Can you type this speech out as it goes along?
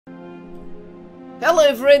Hello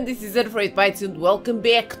everyone, this is HORNET Bites and welcome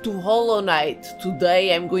back to Hollow Knight.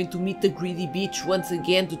 Today I'm going to meet the greedy bitch once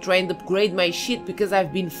again to try and upgrade my shit because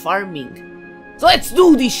I've been farming. So let's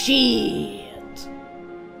do this shit!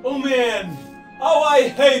 Oh man, how I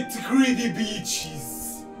hate greedy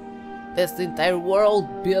bitches! That's the entire world,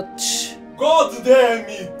 bitch. God damn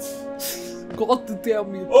it! God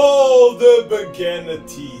damn it. All the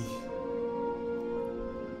beganity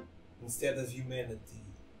instead of humanity.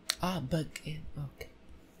 Okay.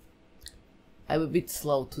 I'm a bit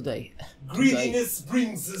slow today. Greediness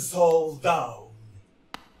brings us all down.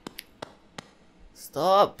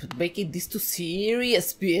 Stop making this too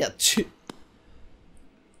serious, bitch.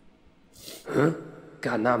 Huh?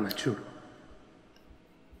 Ganamachu.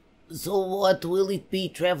 So what will it be,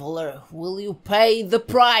 traveler? Will you pay the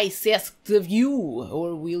price asked of you,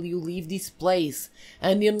 or will you leave this place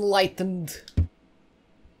unenlightened?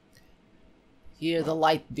 Hear the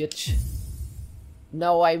light, bitch.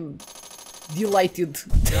 Now I'm delighted.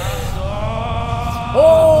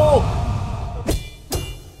 Oh!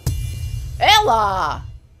 Ella!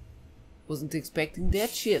 Wasn't expecting that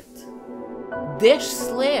shit. Dash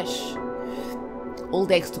slash.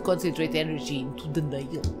 Hold X to concentrate energy into the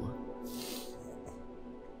nail.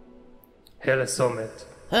 Hela Somet.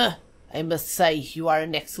 Huh? I must say, you are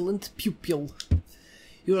an excellent pupil.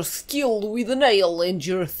 Your skill with the nail and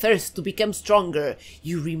your thirst to become stronger,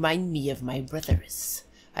 you remind me of my brothers.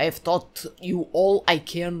 I have taught you all I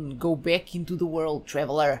can. Go back into the world,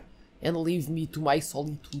 traveler, and leave me to my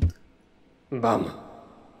solitude. Bum.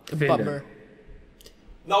 Bummer.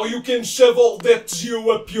 Now you can shove all that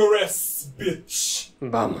Jew up your ass, bitch.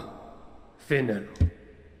 Bum. Finner.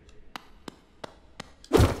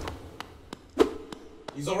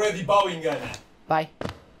 He's already bowing, Anna. Bye.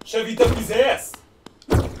 Shove it up his ass.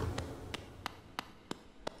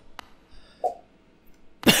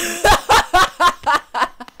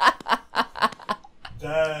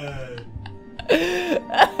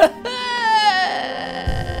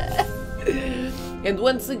 And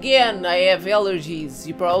once again, I have allergies.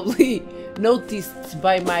 You probably noticed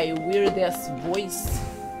by my weird ass voice.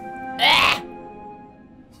 Ah!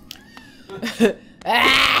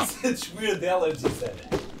 Ah! Such weird allergies,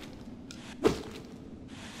 Anna.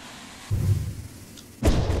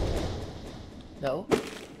 No.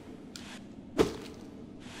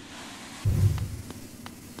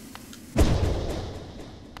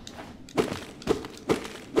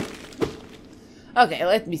 Okay,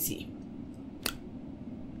 let me see.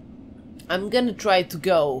 I'm gonna try to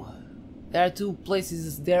go. There are two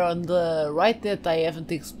places there on the right that I haven't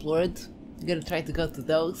explored. I'm gonna try to go to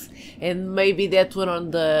those. And maybe that one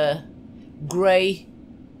on the grey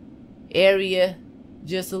area,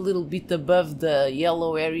 just a little bit above the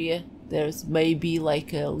yellow area. There's maybe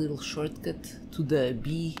like a little shortcut to the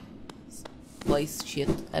bee place shit.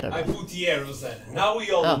 I don't know. I put the arrows, Anna. Now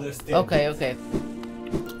we all understand. Okay.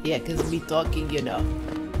 Yeah, cause me talking, you know.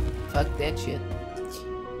 Fuck that shit.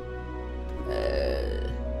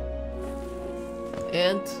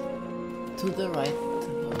 And to the right.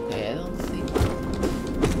 Okay, I don't think.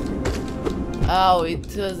 Oh,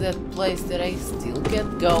 it was that place that I still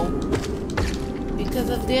can't go because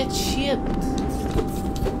of that shit.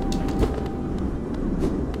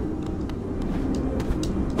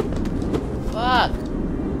 Fuck.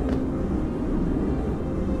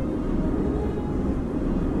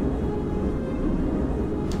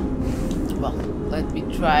 Well, let me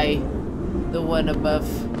try the one above.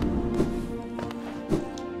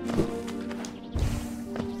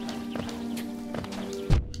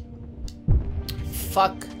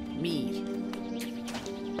 Fuck me.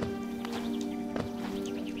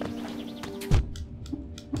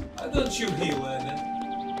 Why don't you heal, Anna?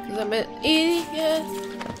 Cause I'm an idiot.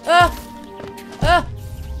 Ah!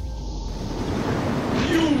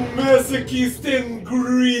 You masochist and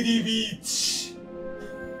greedy bitch!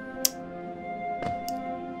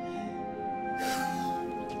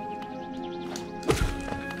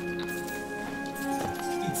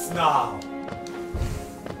 It's now.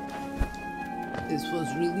 This was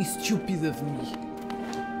really stupid of me.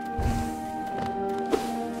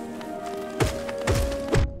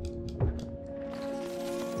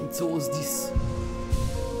 And so was this.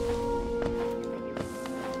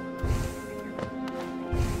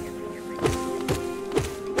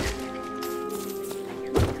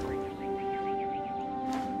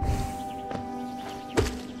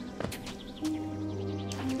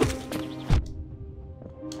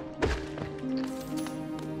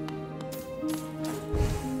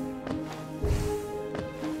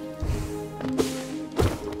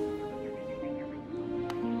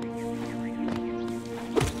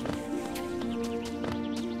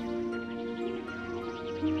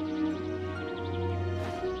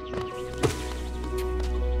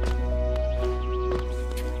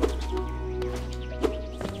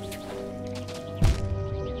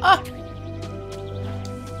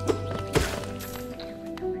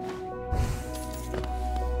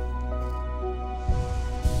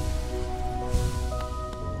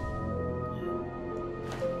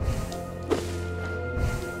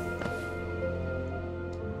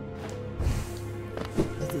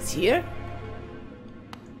 was here?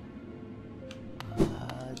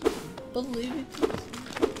 Believe it.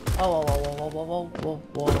 Oh, whoa, whoa, whoa, whoa, whoa,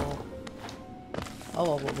 whoa.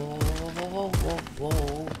 Oh, whoa, whoa, whoa, whoa, whoa, whoa,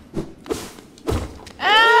 whoa.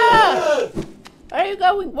 Ah! Where are you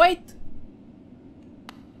going? Wait.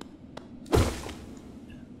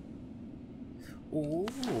 Ooh.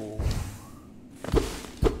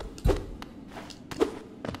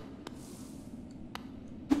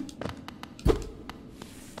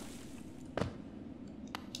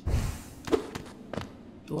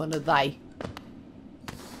 You wanna die?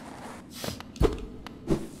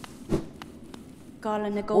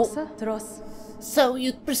 So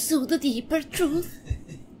you'd pursue the deeper truth?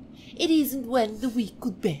 It isn't when the weak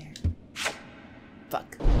could bear.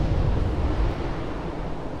 Fuck.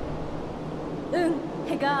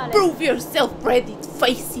 Prove yourself ready to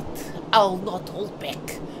face it. I'll not hold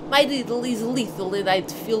back. My riddle is lethal and I'd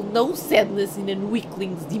feel no sadness in a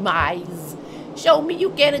weakling's demise. Show me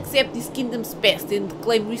you can accept this kingdom's past and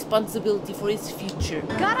claim responsibility for its future.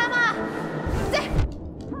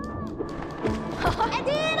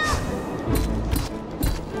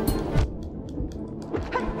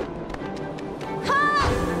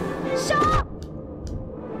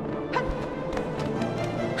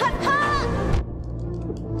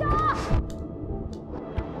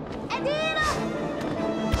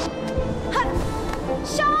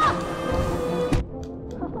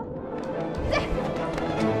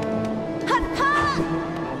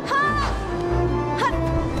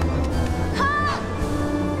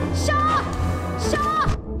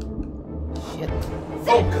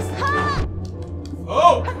 Focus!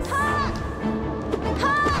 Oh!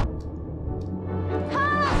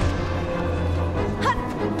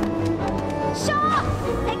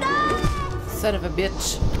 Son of a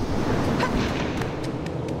bitch.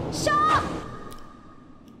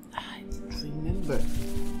 I don't remember.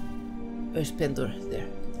 Where's Pandora? There.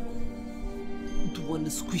 Do you want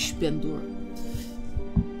to squish Pandora?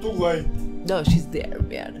 Too late. No, she's there,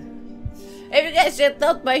 man. Have you guys checked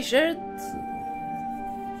out my shirt?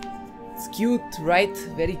 It's cute, right?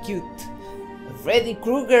 Very cute. Freddy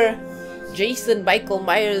Krueger, Jason, Michael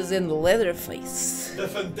Myers, and Leatherface. The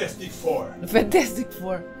Fantastic Four. The Fantastic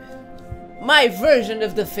Four. My version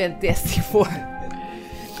of the Fantastic Four.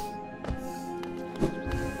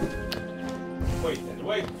 Wait and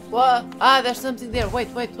wait. What? Ah, there's something there. Wait,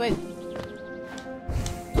 wait, wait.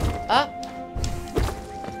 Ah.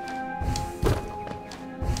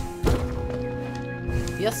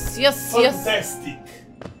 Yes, yes, yes. Fantastic.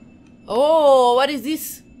 Oh, what is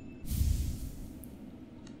this?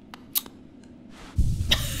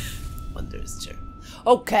 Wondrous chair.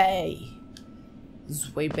 Okay. This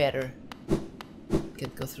is way better.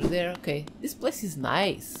 Can't go through there. Okay. This place is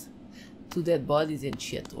nice. 2 dead bodies and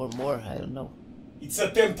shit. Or more. I don't know. It's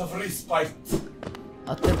a tent of respite.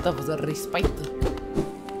 A tent of the respite.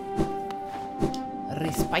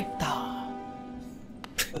 Respite.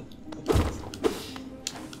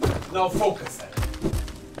 Now focus.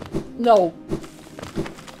 No.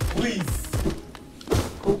 Please.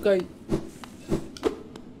 Okay.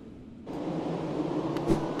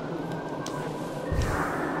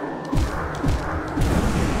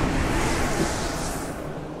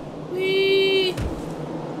 Whee!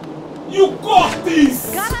 You got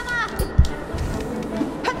this!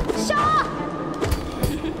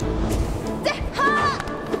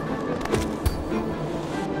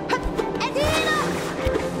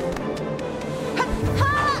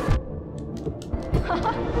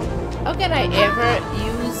 How can I ever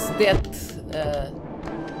use that, son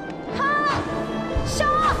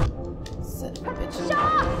of a bitch.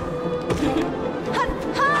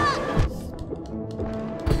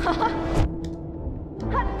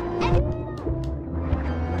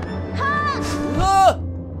 No!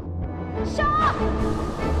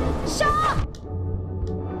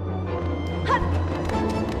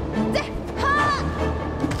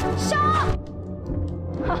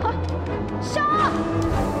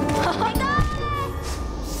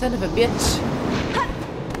 Son of a bitch.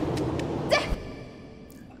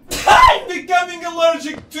 I'm becoming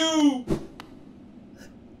allergic to...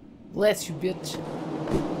 Bless you, bitch.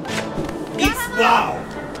 It's now!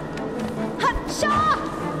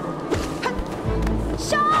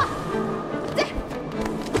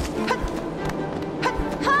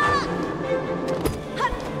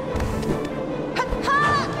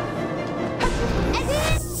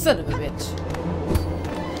 Son of a bitch.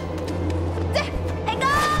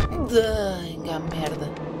 Ainda merda.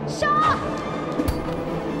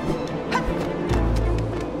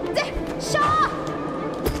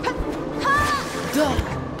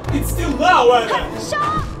 It's still now, Anna!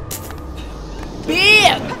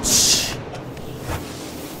 Bam!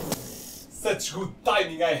 such good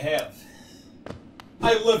timing I have.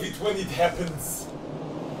 I love it when it happens.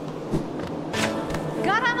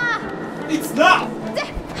 It's now!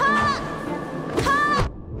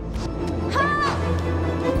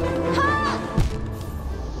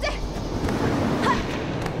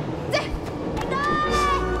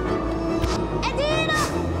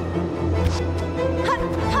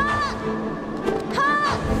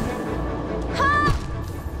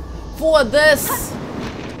 For this!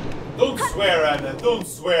 Don't swear, Anna, don't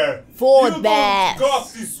swear. For you that. don't got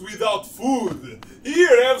this without food.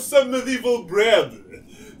 Here, have some medieval bread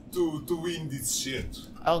to win this shit.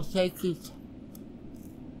 I'll take it.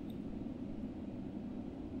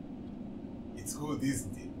 It's good,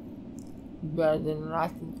 isn't it? Better than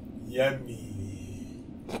nothing. Yummy.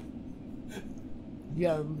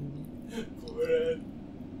 Yummy. Poor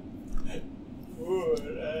Anna. Poor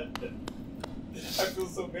Anna. I feel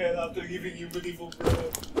so bad after giving you medieval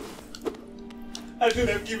bread. I should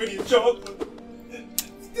have given you chocolate.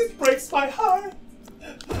 This breaks my heart.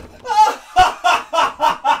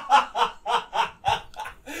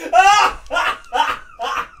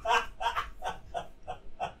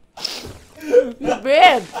 You're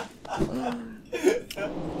bad!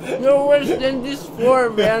 You're worse than this for,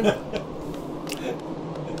 man.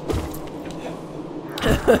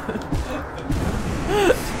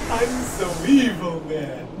 I'm so evil,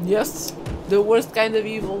 man. Yes, the worst kind of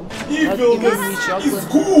evil. Not Evil giving me is chocolate.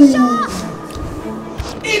 good.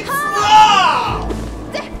 It's now.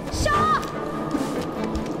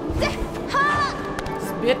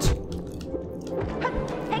 This bitch.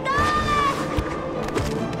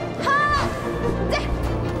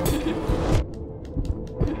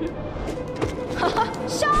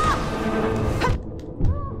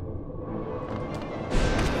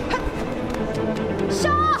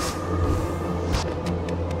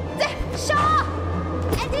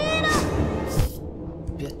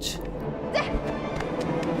 Bitch.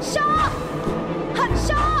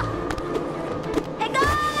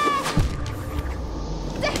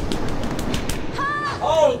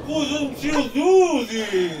 How couldn't you do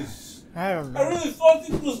this? I don't I know. really thought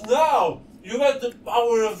it was now. You had the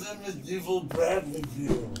power of the medieval bread with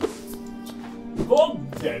you.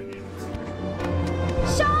 God damn it.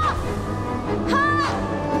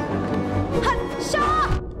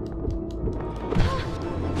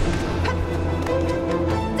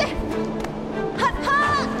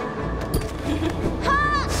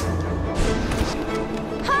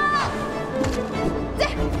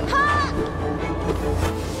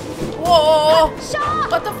 Whoa!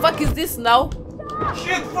 What the fuck is this now?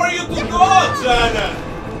 Shit for you to dodge, Anna!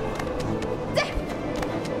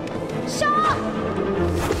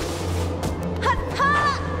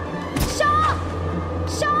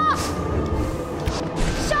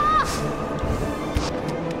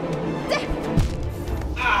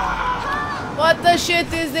 What the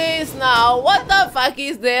shit is this now? What the fuck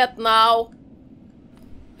is that now?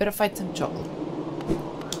 Better find some chocolate.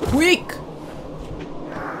 Quick!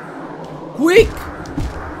 Quick!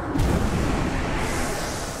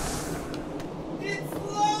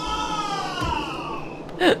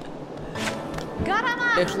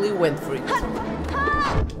 Actually went for it.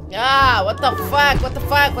 Ah, what the fuck? What the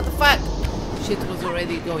fuck? What the fuck? Shit was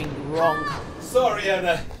already going wrong. Sorry,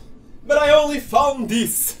 Anna, but I only found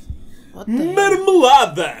this. What the hell?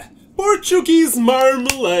 Marmelada! Portuguese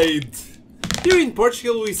marmalade! Here in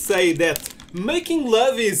Portugal we say that making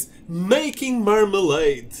love is making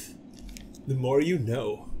marmalade. The more you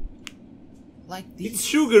know. Like It's this?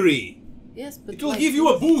 sugary. Yes, but It will like give you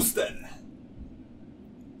a this. booster.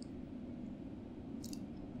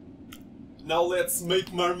 Now let's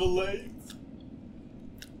make marmalade.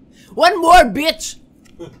 One more, bitch!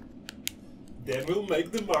 Then we'll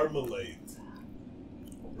make the marmalade.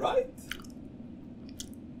 Right?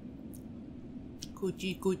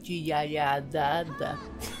 Coochie coochie ya ya da da.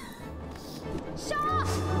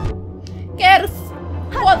 Quero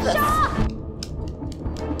foda-se!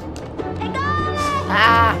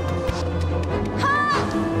 Ah!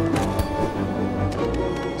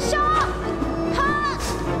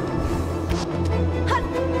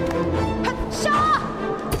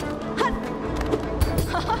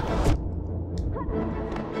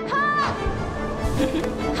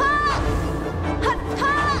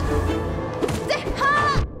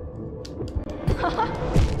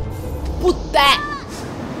 Puta!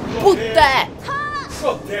 Puta!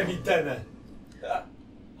 God damn it, Anna.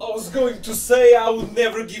 I was going to say I would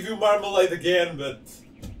never give you marmalade again, but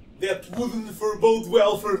that wouldn't forebode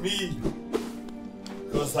well for me.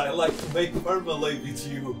 Because I like to make marmalade with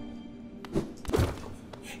you.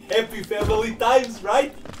 Happy family times,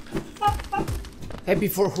 right? Happy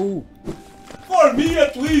for who? for me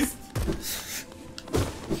at least!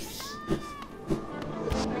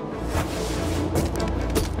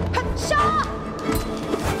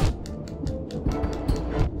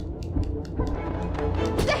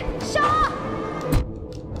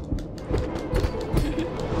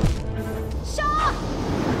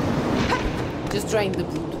 Just trying the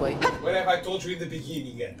brute way. What have I told you in the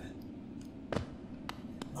beginning, Anna?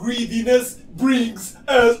 Greediness brings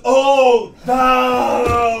us all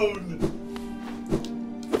down!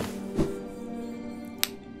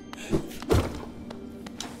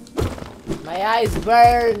 My eyes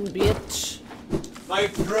burn, bitch. My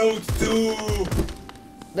throat too!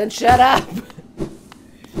 Then shut up.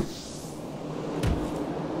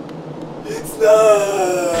 It's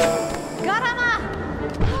not! Claro.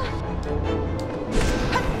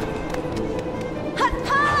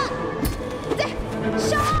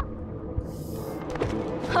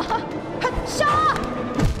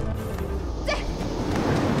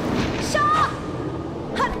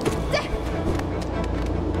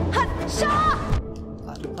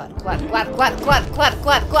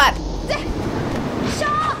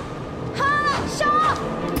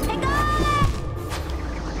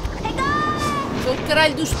 Sou o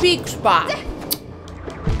caralho dos picos, pá.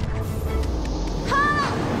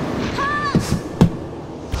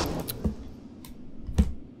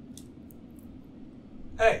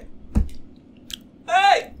 Hey!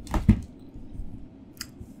 Hey!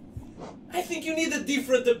 I think you need a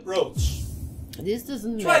different approach. This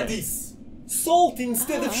doesn't Try matter. this! Salt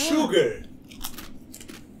instead of sugar!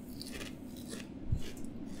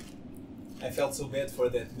 I felt so bad for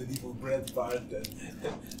that medieval bread part that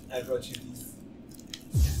I brought you this.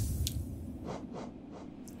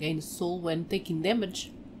 Gain soul when taking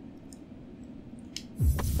damage.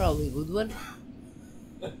 Probably a good one.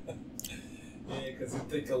 Yeah, because you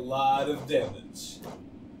take a lot of damage.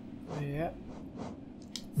 Yeah.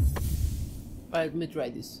 Let me try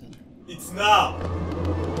this one. It's now!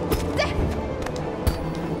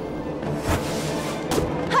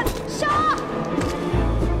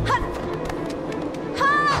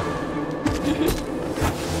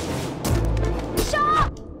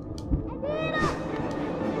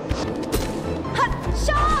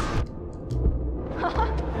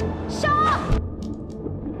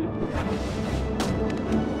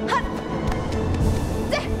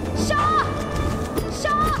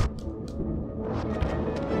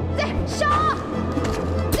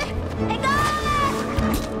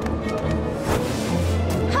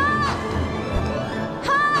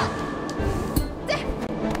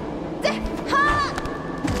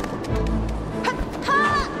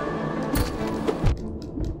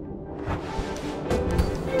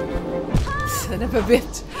 Son of a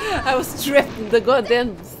bitch. I was trapped in the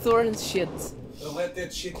goddamn thorn shit. Don't let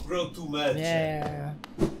that shit grow too much. Yeah.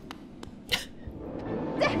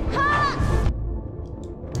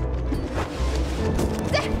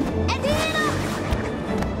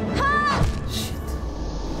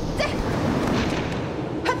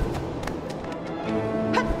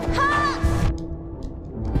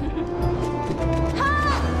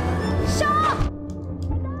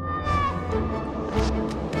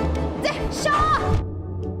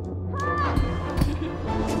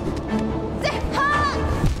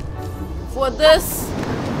 For this.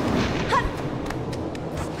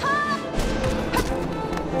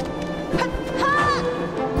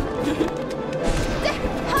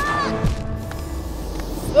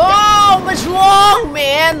 Oh, much long,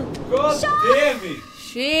 man. God damn it!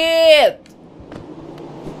 Shit.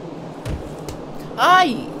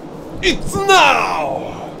 Aye. It's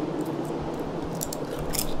now!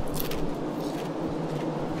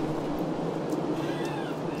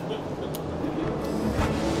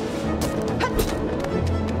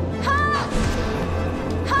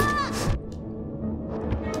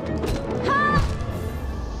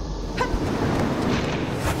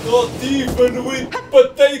 Not even with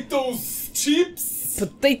potatoes chips?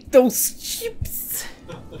 Potatoes chips.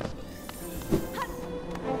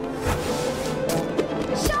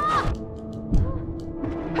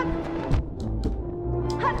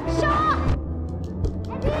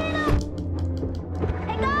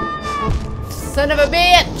 Son of a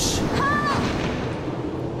bitch.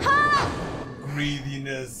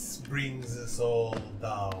 Greediness brings us all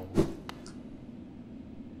down.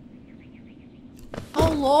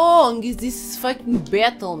 How long is this fucking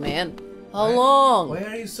battle, man? How long? Why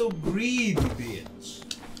are you so greedy,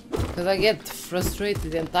 bitch? Because I get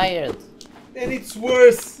frustrated and tired. And it's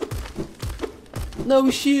worse! No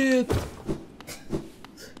shit.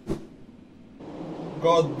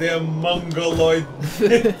 Goddamn mongoloid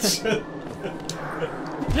bitch!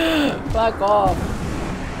 Fuck off.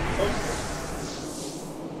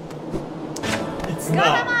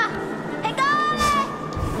 now!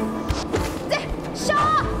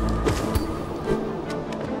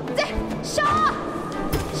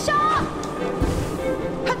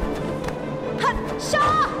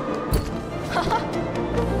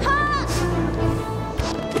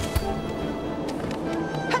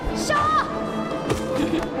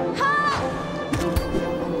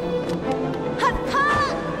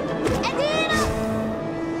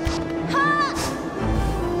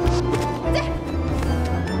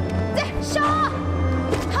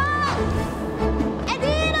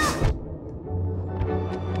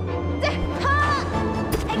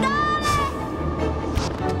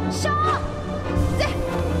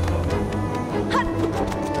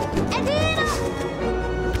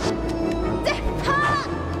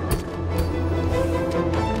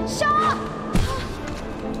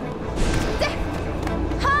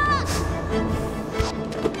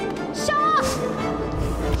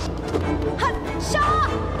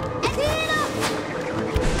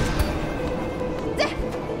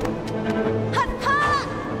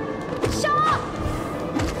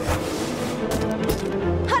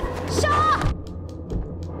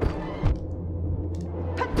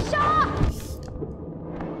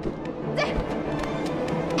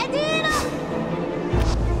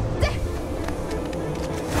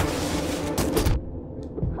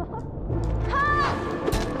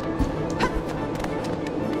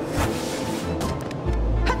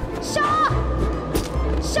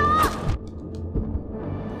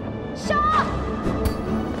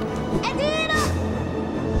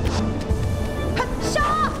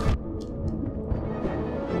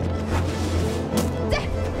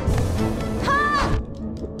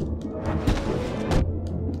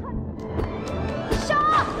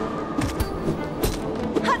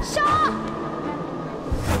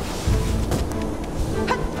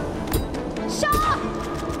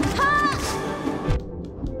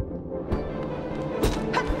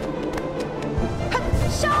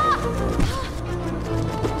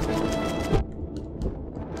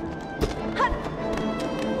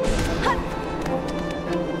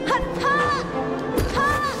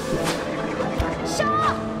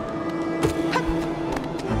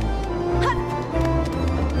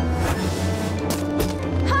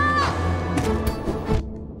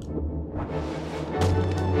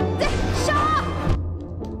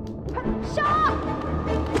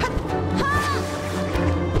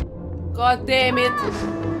 God damn it!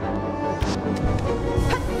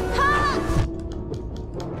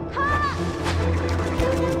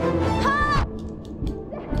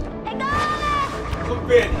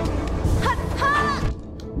 Companion!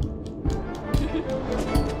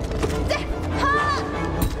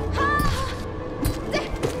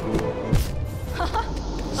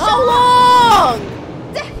 How long?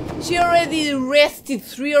 She already rested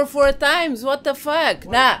 3 or 4 times. What the fuck?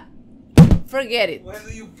 Nah, forget it. Why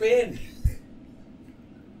do you panic?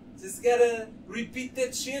 Just gotta repeat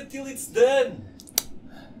that shit till it's done.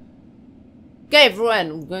 Okay,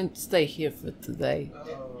 everyone, I'm going to stay here for today.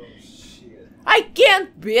 Oh shit. I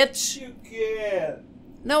can't, bitch! You can.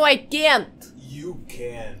 No, I can't! You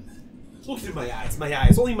can. Look through my eyes,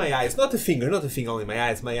 only my eyes, not a finger, only my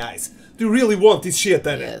eyes, my eyes. Do you really want this shit,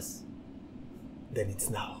 Anna? Yes. Then it's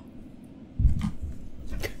now.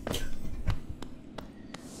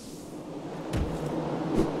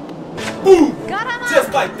 Boom!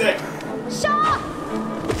 Just like that!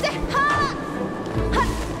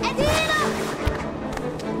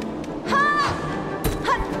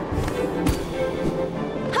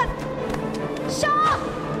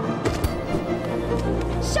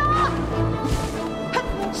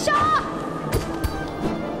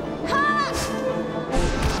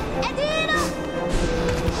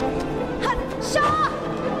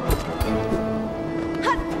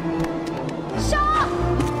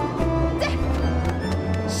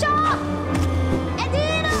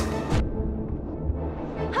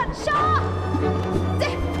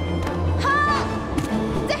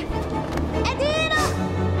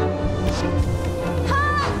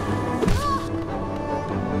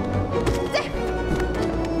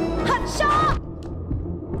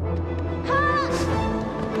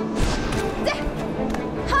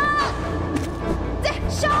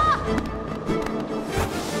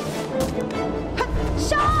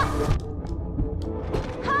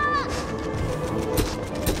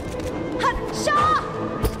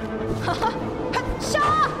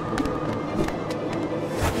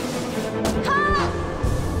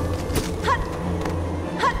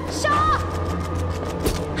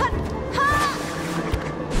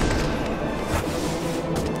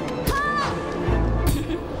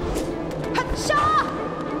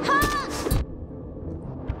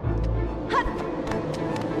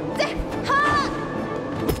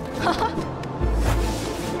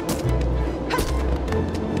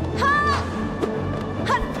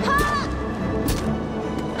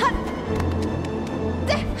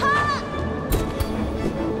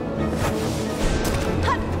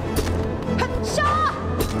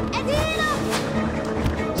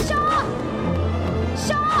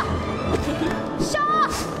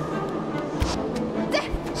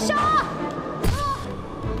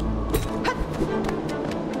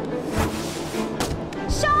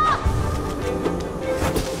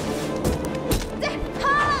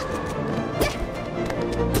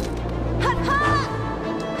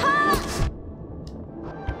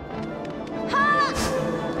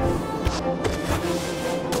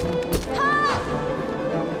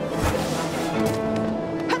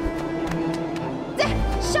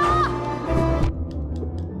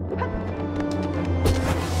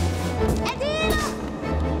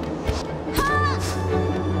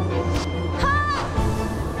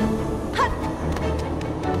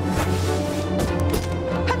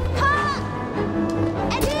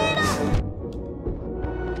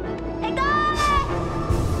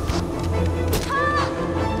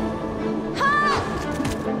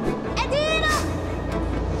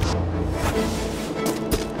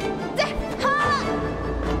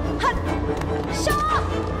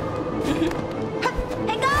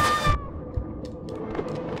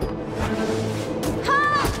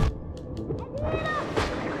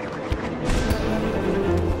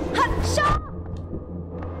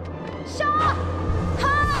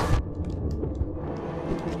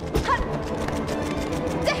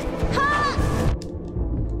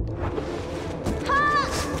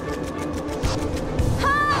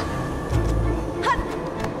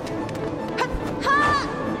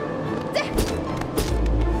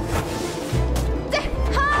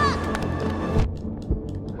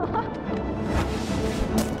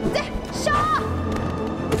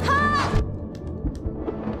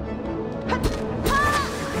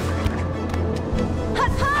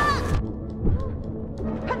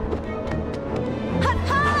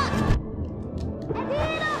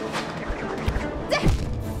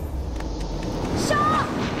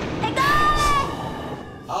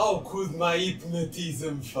 my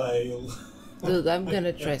hypnotism fail. Dude, I'm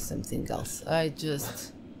gonna try something else.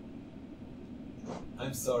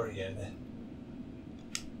 I'm sorry, Anna.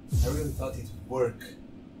 I really thought it would work.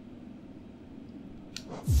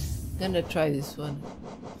 Gonna try this one.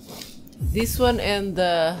 This one and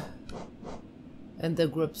the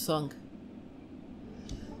group song.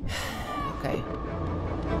 Okay.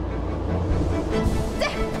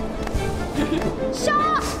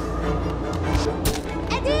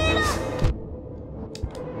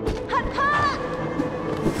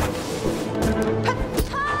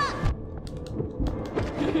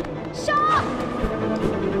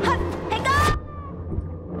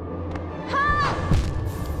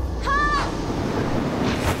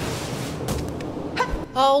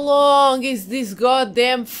 How long is this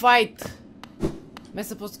goddamn fight? Am I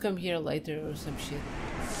supposed to come here later or some shit?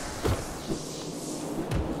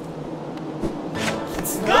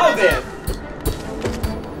 It's now then!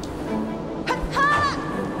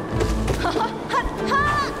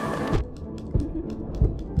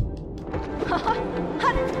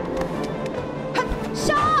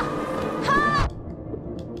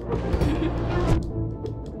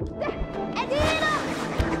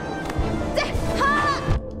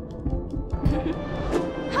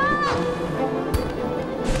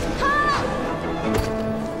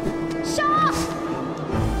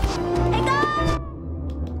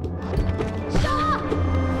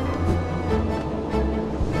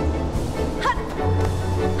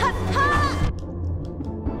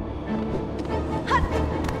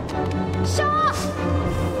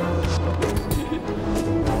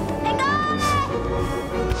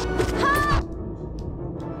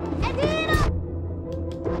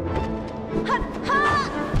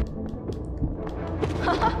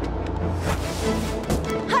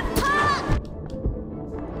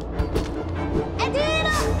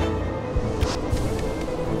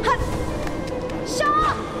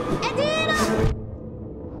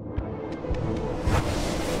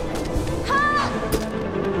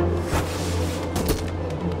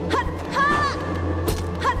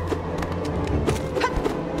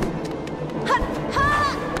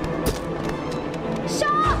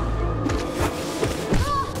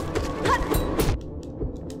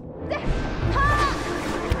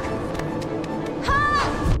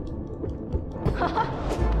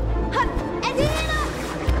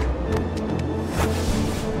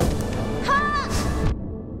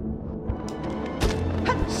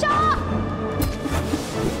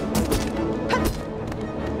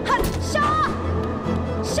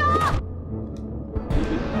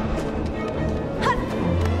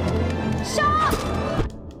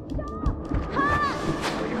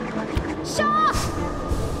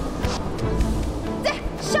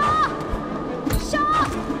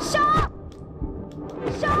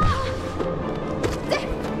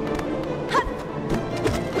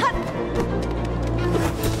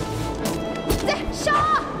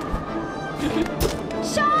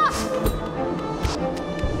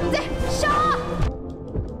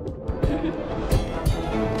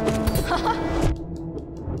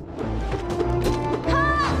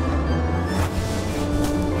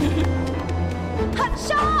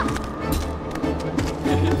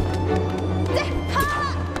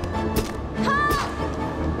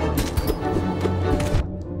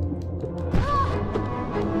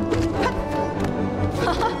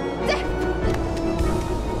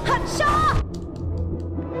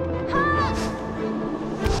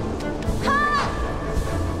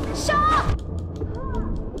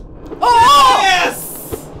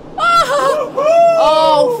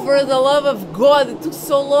 God, it took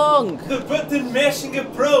so long! The button mashing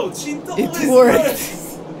approach! It worked!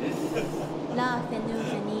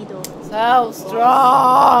 So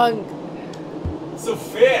strong! So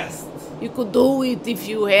fast! You could do it if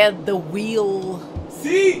you had the wheel.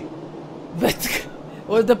 See? But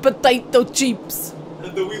or the potato chips.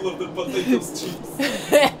 And the wheel of the potato chips.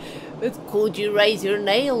 But could you raise your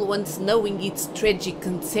nail once knowing its tragic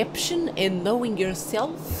conception and knowing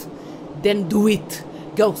yourself? Then do it!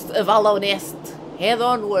 Ghost of Alonest, head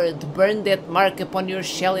onward, burn that mark upon your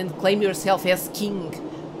shell and claim yourself as king.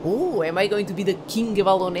 Oh, am I going to be the king of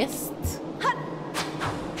Alonest?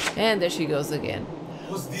 And there she goes again.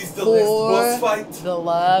 Was this the last boss fight? The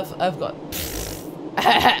love of God.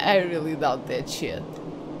 I really doubt that shit.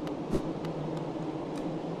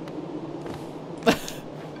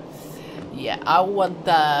 Yeah, I want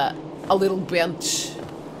a little bench.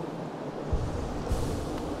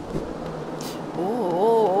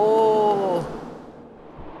 Oh.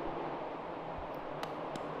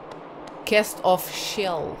 Cast off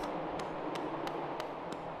shell.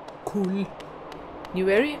 Cool. New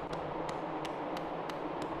area?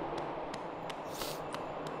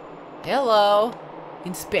 Hello.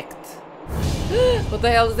 Inspect. What the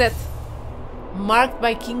hell is that? Marked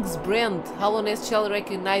by King's brand. HORNET shall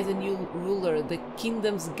recognize a new ruler. The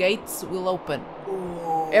kingdom's gates will open.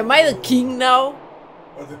 Ooh. Am I the king now?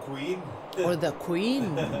 Or the queen? Or the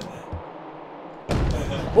queen?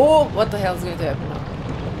 Oh, what the hell is going to happen now?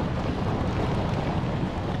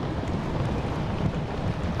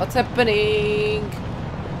 What's happening?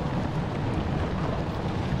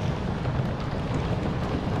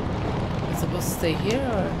 Am I supposed to stay here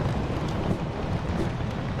or?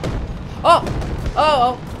 Oh!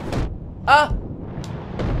 Oh! Oh! Ah!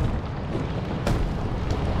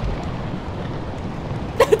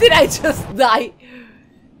 Did I just die?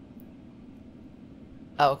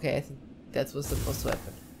 Oh, okay, I think that was supposed to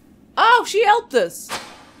happen. Oh, she helped us!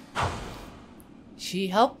 She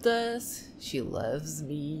helped us. She loves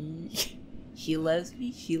me. She loves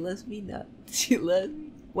me. She loves me not. She loves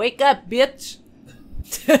me. Wake up, bitch!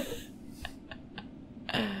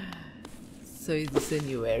 So is this a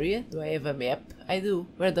new area? Do I have a map? I do.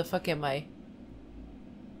 Where the fuck am I?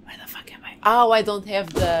 Where the fuck am I? Oh, I don't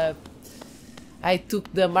have the... I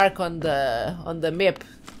took the mark on the map.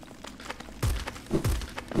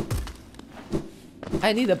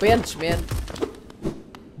 I need a bench, man.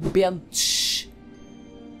 Bench.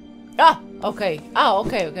 Ah, okay. Ah,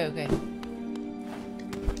 okay, okay, okay.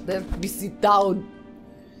 Let me sit down.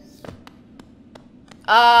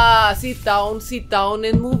 Ah, sit down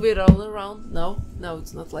and move it all around. No, no,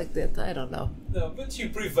 it's not like that. I don't know. No, but you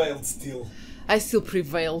prevailed still. I still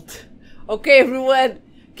prevailed. Okay, everyone.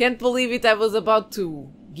 Can't believe it. I was about to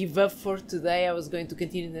give up for today. I was going to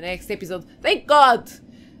continue in the next episode. Thank God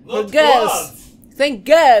for Gus. Thank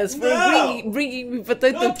Gus for bringing me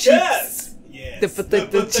potato chips. Yes, The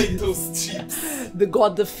potato chips. The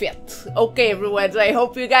god of fat. Okay, everyone. So I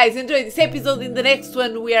hope you guys enjoyed this episode. In the next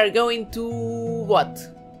one, we are going to what?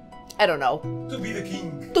 I don't know. To be the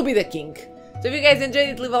king. To be the king. So if you guys enjoyed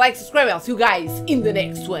it, leave a like, subscribe. I'll see you guys in the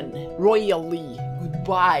next one. Royally.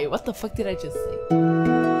 Goodbye. What the fuck did I just say?